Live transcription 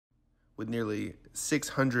With nearly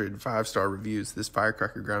 600 five-star reviews, this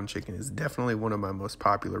Firecracker ground chicken is definitely one of my most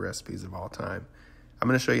popular recipes of all time. I'm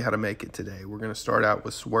going to show you how to make it today. We're going to start out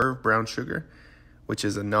with Swerve brown sugar, which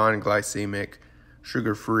is a non-glycemic,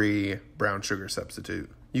 sugar-free brown sugar substitute.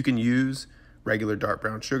 You can use regular dark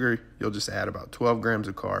brown sugar. You'll just add about 12 grams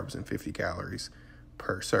of carbs and 50 calories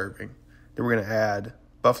per serving. Then we're going to add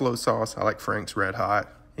buffalo sauce. I like Frank's Red Hot.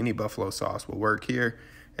 Any buffalo sauce will work here.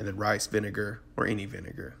 And then rice vinegar or any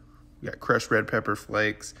vinegar. We got crushed red pepper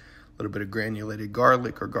flakes, a little bit of granulated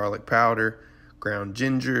garlic or garlic powder, ground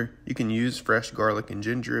ginger. You can use fresh garlic and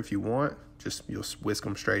ginger if you want. Just you'll whisk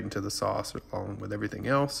them straight into the sauce along with everything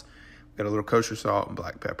else. We got a little kosher salt and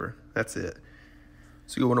black pepper. That's it.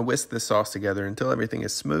 So you'll want to whisk this sauce together until everything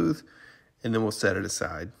is smooth, and then we'll set it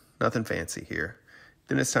aside. Nothing fancy here.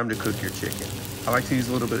 Then it's time to cook your chicken. I like to use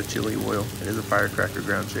a little bit of chili oil. It is a Firecracker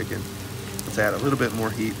ground chicken. Let's add a little bit more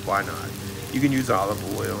heat. Why not? You can use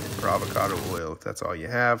olive oil or avocado oil if that's all you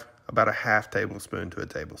have. About a half tablespoon to a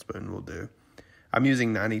tablespoon will do. I'm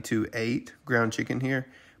using 92.8 ground chicken here,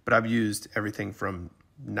 but I've used everything from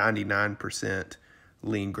 99%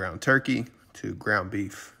 lean ground turkey to ground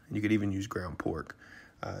beef. And you could even use ground pork.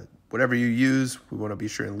 Whatever you use, we want to be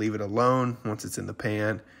sure and leave it alone once it's in the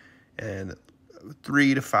pan. And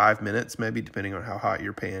 3 to 5 minutes, maybe, depending on how hot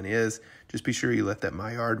your pan is. Just be sure you let that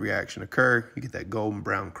Maillard reaction occur. You get that golden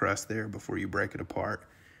brown crust there before you break it apart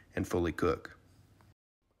and fully cook.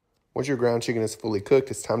 Once your ground chicken is fully cooked,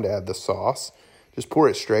 it's time to add the sauce. Just pour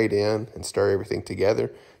it straight in and stir everything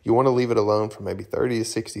together. You want to leave it alone for maybe 30 to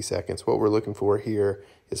 60 seconds. What we're looking for here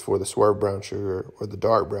is for the Swerve brown sugar or the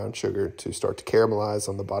dark brown sugar to start to caramelize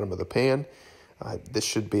on the bottom of the pan. This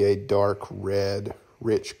should be a dark red,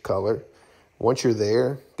 rich color. Once you're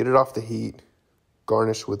there, get it off the heat,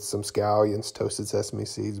 garnish with some scallions, toasted sesame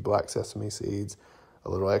seeds, black sesame seeds, a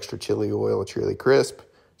little extra chili oil, a chili crisp,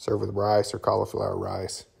 serve with rice or cauliflower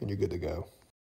rice, and you're good to go.